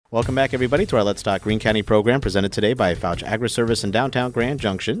Welcome back, everybody, to our Let's Talk Greene County program presented today by Fouch Agri-Service in downtown Grand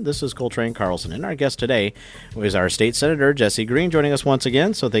Junction. This is Coltrane Carlson, and our guest today is our state senator, Jesse Greene, joining us once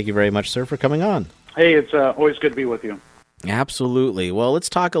again. So thank you very much, sir, for coming on. Hey, it's always good to be with you. Absolutely. Well, let's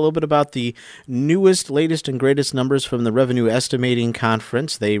talk a little bit about the newest, latest, and greatest numbers from the Revenue Estimating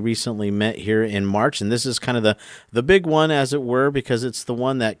Conference. They recently met here in March, and this is kind of the big one, as it were, because it's the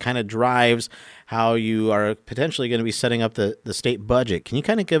one that kind of drives how you are potentially going to be setting up the state budget. Can you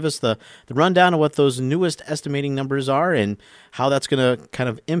kind of give us the rundown of what those newest estimating numbers are and how that's going to kind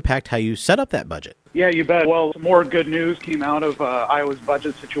of impact how you set up that budget? Yeah, you bet. Well, some more good news came out of Iowa's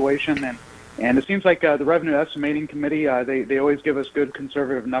budget situation, and it seems like the Revenue Estimating Committee, they always give us good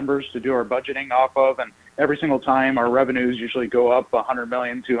conservative numbers to do our budgeting off of, and every single time our revenues usually go up $100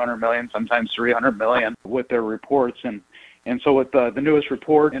 million, $200 million, sometimes $300 million with their reports. And so with the newest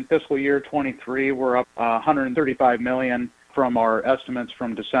report in fiscal year 23, we're up $135 million from our estimates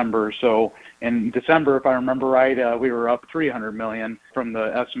from December. So in December, if I remember right, we were up $300 million from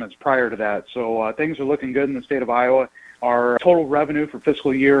the estimates prior to that. So things are looking good in the state of Iowa. Our total revenue for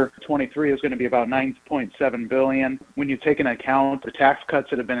fiscal year 23 is going to be about $9.7 billion. When you take into account the tax cuts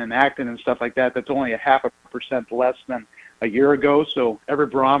that have been enacted and stuff like that, that's only 0.5% less than a year ago. So every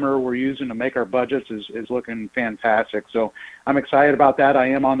barometer we're using to make our budgets is looking fantastic. So I'm excited about that. I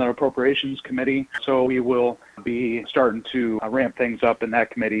am on the Appropriations Committee, so we will be starting to ramp things up in that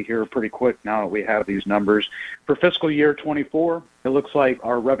committee here pretty quick now that we have these numbers. For fiscal year 24, it looks like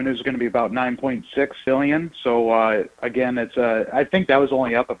our revenue is going to be about $9.6 billion. So again, I think that was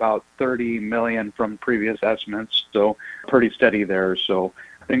only up about $30 million from previous estimates, so pretty steady there. So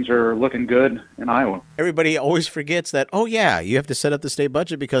things are looking good in Iowa. Everybody always forgets that, oh, yeah, you have to set up the state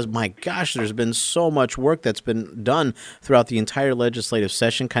budget because, my gosh, there's been so much work that's been done throughout the entire legislative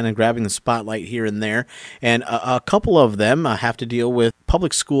session, kind of grabbing the spotlight here and there. And a couple of them have to deal with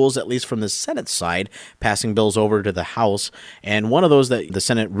public schools, at least from the Senate side, passing bills over to the House. And one of those that the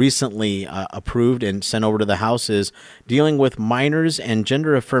Senate recently approved and sent over to the House is dealing with minors and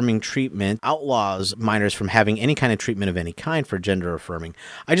gender-affirming treatment, outlaws minors from having any kind of treatment of any kind for gender-affirming.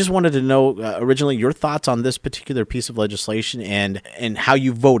 I just wanted to know originally your thoughts on this particular piece of legislation and how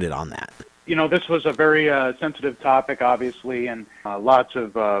you voted on that. You know, this was a very sensitive topic, obviously, and lots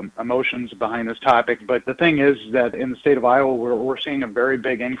of emotions behind this topic. But the thing is that in the state of Iowa, we're seeing a very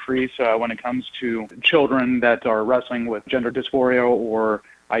big increase when it comes to children that are wrestling with gender dysphoria or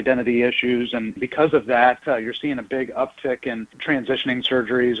identity issues. And because of that, you're seeing a big uptick in transitioning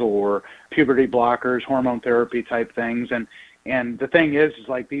surgeries or puberty blockers, hormone therapy type things. And the thing is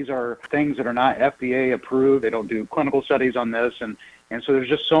like these are things that are not FDA approved. They don't do clinical studies on this. And so there's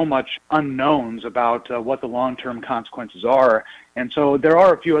just so much unknowns about what the long-term consequences are. And so there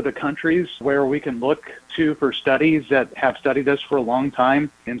are a few other countries where we can look to for studies that have studied this for a long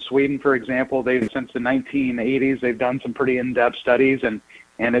time. In Sweden, for example, since the 1980s, they've done some pretty in-depth studies, and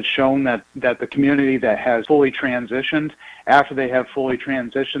it's shown that the community that has fully transitioned, after they have fully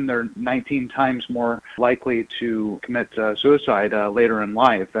transitioned, they're 19 times more likely to commit suicide later in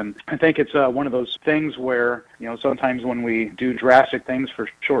life. And I think it's one of those things where, you know, sometimes when we do drastic things for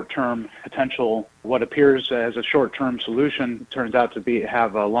short-term potential, what appears as a short-term solution turns out to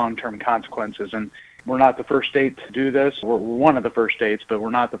have long-term consequences. And we're not the first state to do this. We're one of the first states, but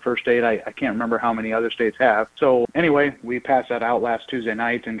we're not the first state. I can't remember how many other states have. So anyway, we passed that out last Tuesday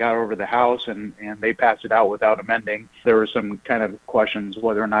night and got over to the House, and they passed it out without amending. There were some kind of questions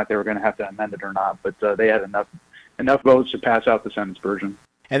whether or not they were going to have to amend it or not, but they had enough votes to pass out the Senate's version.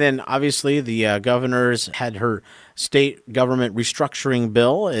 And then, obviously, the governor's had her state government restructuring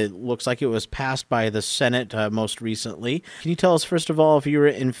bill. It looks like it was passed by the Senate most recently. Can you tell us, first of all, if you were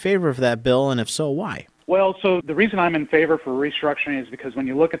in favor of that bill, and if so, why? Well, so the reason I'm in favor for restructuring is because when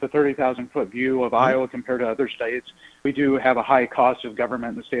you look at the 30,000-foot view of Iowa compared to other states, we do have a high cost of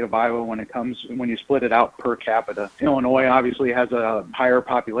government in the state of Iowa when you split it out per capita. Illinois obviously has a higher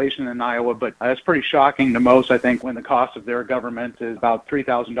population than Iowa, but that's pretty shocking to most, I think, when the cost of their government is about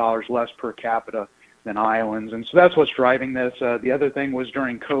 $3,000 less per capita than Iowans. And so that's what's driving this. The other thing was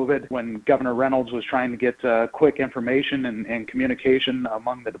during COVID, when Governor Reynolds was trying to get quick information and communication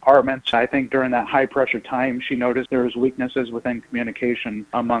among the departments. I think during that high-pressure time, she noticed there was weaknesses within communication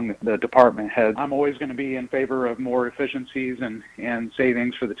among the department heads. I'm always going to be in favor of more efficiencies and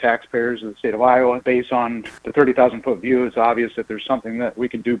savings for the taxpayers of the state of Iowa. Based on the 30,000-foot view, it's obvious that there's something that we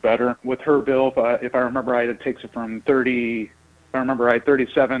can do better. With her bill, if I remember right, it takes it from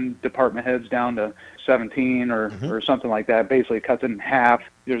 37 department heads down to 17 or something like that. Basically cuts it in half.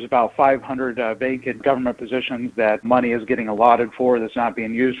 There's about 500 vacant government positions that money is getting allotted for that's not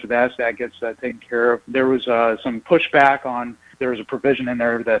being used for that. So that gets taken care of. There was some pushback on there's a provision in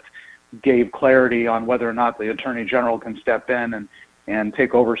there that gave clarity on whether or not the Attorney General can step in and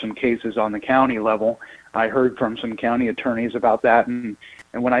take over some cases on the county level. I heard from some county attorneys about that, and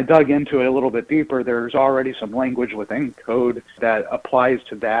when I dug into it a little bit deeper, there's already some language within code that applies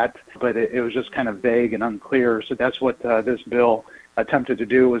to that, but it was just kind of vague and unclear. So that's what this bill attempted to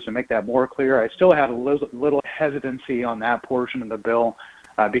do, was to make that more clear. I still had a little hesitancy on that portion of the bill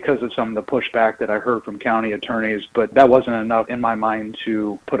because of some of the pushback that I heard from county attorneys, but that wasn't enough in my mind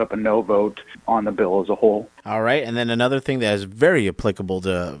to put up a no vote on the bill as a whole. All right. And then another thing that is very applicable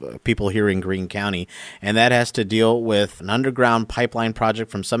to people here in Greene County, and that has to deal with an underground pipeline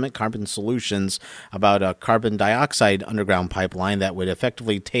project from Summit Carbon Solutions about a carbon dioxide underground pipeline that would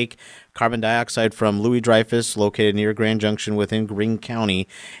effectively take carbon dioxide from Louis Dreyfus, located near Grand Junction within Greene County,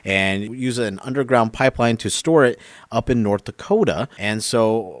 and use an underground pipeline to store it up in North Dakota. And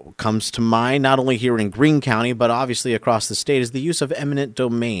so comes to mind, not only here in Greene County, but obviously across the state, is the use of eminent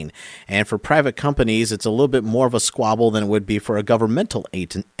domain. And for private companies, it's a little bit more of a squabble than it would be for a governmental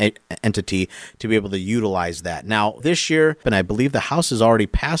entity to be able to utilize that. Now, this year, and I believe the House has already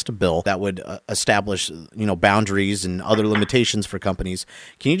passed a bill that would establish, boundaries and other limitations for companies.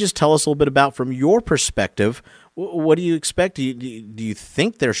 Can you just tell us a little bit about, from your perspective, what do you expect? Do you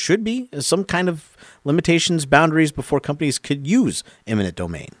think there should be some kind of limitations, boundaries before companies could use eminent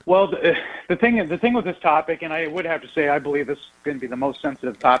domain? Well, the thing with this topic, and I would have to say, I believe this is going to be the most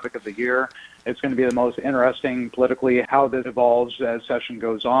sensitive topic of the year. It's going to be the most interesting politically how this evolves as session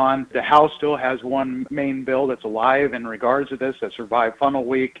goes on. The House still has one main bill that's alive in regards to this that survived Funnel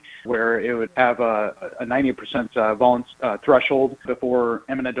Week, where it would have a 90% threshold before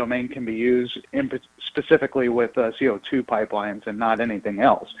eminent domain can be used, specifically with CO2 pipelines and not anything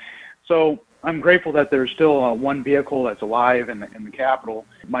else. So I'm grateful that there's still one vehicle that's alive in the Capitol.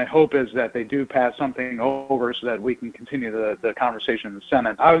 My hope is that they do pass something over so that we can continue the conversation in the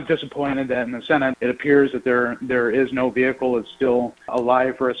Senate. I was disappointed that in the Senate it appears that there is no vehicle that's still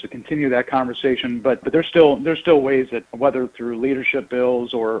alive for us to continue that conversation. But there's still ways that, whether through leadership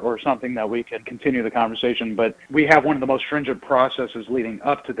bills or something, that we can continue the conversation. But we have one of the most stringent processes leading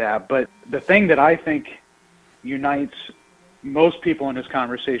up to that. But the thing that I think unites most people in this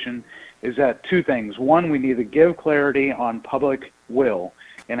conversation is that two things. One, we need to give clarity on public will,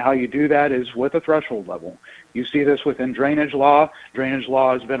 and how you do that is with a threshold level. You see this within drainage law. Drainage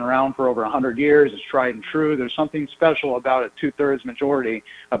law has been around for over 100 years. It's tried and true. There's something special about a 2/3 majority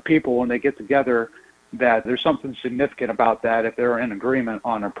of people when they get together, that there's something significant about that if they're in agreement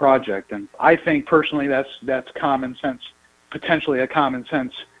on a project. And I think personally that's common sense, potentially a common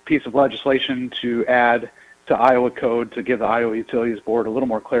sense piece of legislation to add to Iowa code to give the Iowa Utilities Board a little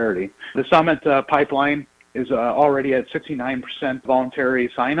more clarity. The Summit pipeline is already at 69%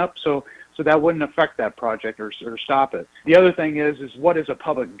 voluntary sign-up, so that wouldn't affect that project or stop it. The other thing is what is a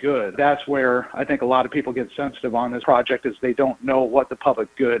public good? That's where I think a lot of people get sensitive on this project, is they don't know what the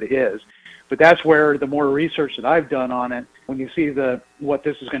public good is. But that's where the more research that I've done on it, when you see what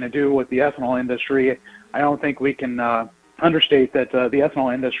this is going to do with the ethanol industry, I don't think we can understate that the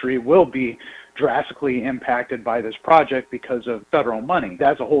ethanol industry will be drastically impacted by this project because of federal money.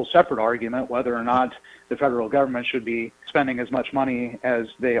 That's a whole separate argument, whether or not the federal government should be spending as much money as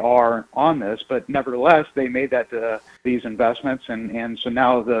they are on this. But nevertheless, they made these investments, and so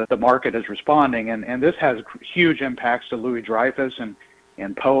now the market is responding. And this has huge impacts to Louis Dreyfus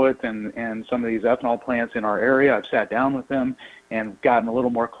and Poet and some of these ethanol plants in our area. I've sat down with them and gotten a little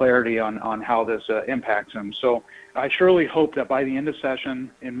more clarity on how this impacts them. So I surely hope that by the end of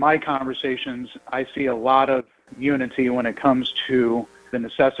session, in my conversations, I see a lot of unity when it comes to the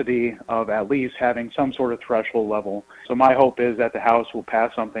necessity of at least having some sort of threshold level. So my hope is that the House will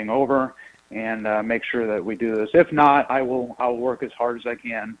pass something over and make sure that we do this. If not, I'll work as hard as I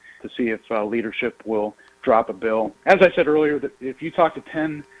can to see if leadership will drop a bill. As I said earlier, that if you talk to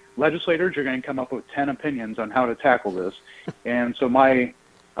 10 legislators, you're going to come up with 10 opinions on how to tackle this. And so my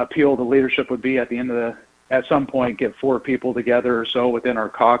appeal to leadership would be at some point, get 4 people together or so within our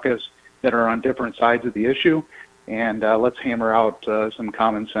caucus that are on different sides of the issue, and let's hammer out some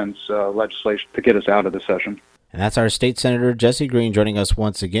common sense legislation to get us out of the session. And that's our State Senator Jesse Green joining us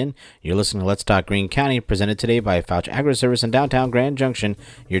once again. You're listening to Let's Talk Greene County, presented today by Fouch Agri-Service in downtown Grand Junction,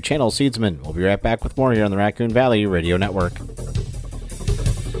 your channel seedsman. We'll be right back with more here on the Raccoon Valley Radio Network.